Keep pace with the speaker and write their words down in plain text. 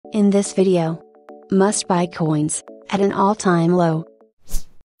In this video, must-buy coins at an all-time low.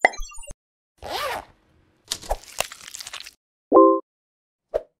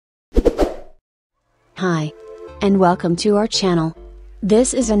 Hi, and welcome to our channel.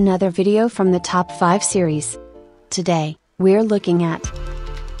 This is another video from the Top 5 series. Today, we're looking at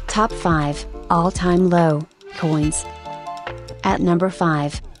Top 5 All-Time Low Coins. At number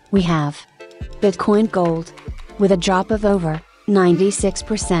 5, we have Bitcoin Gold, with a drop of over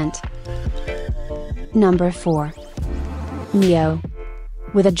 96%. Number 4. NEO,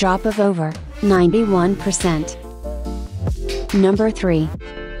 with a drop of over 91%. Number 3.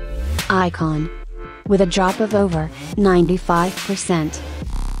 Icon, with a drop of over 95%.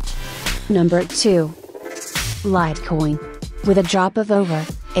 Number 2. Litecoin, with a drop of over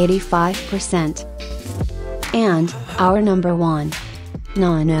 85%. And our number 1.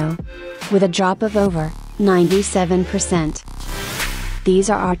 Nano, with a drop of over 97%.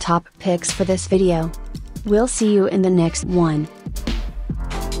 These are our top picks for this video. We'll see you in the next one.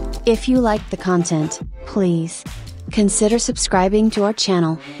 If you like the content, please consider subscribing to our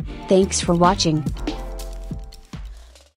channel. Thanks for watching.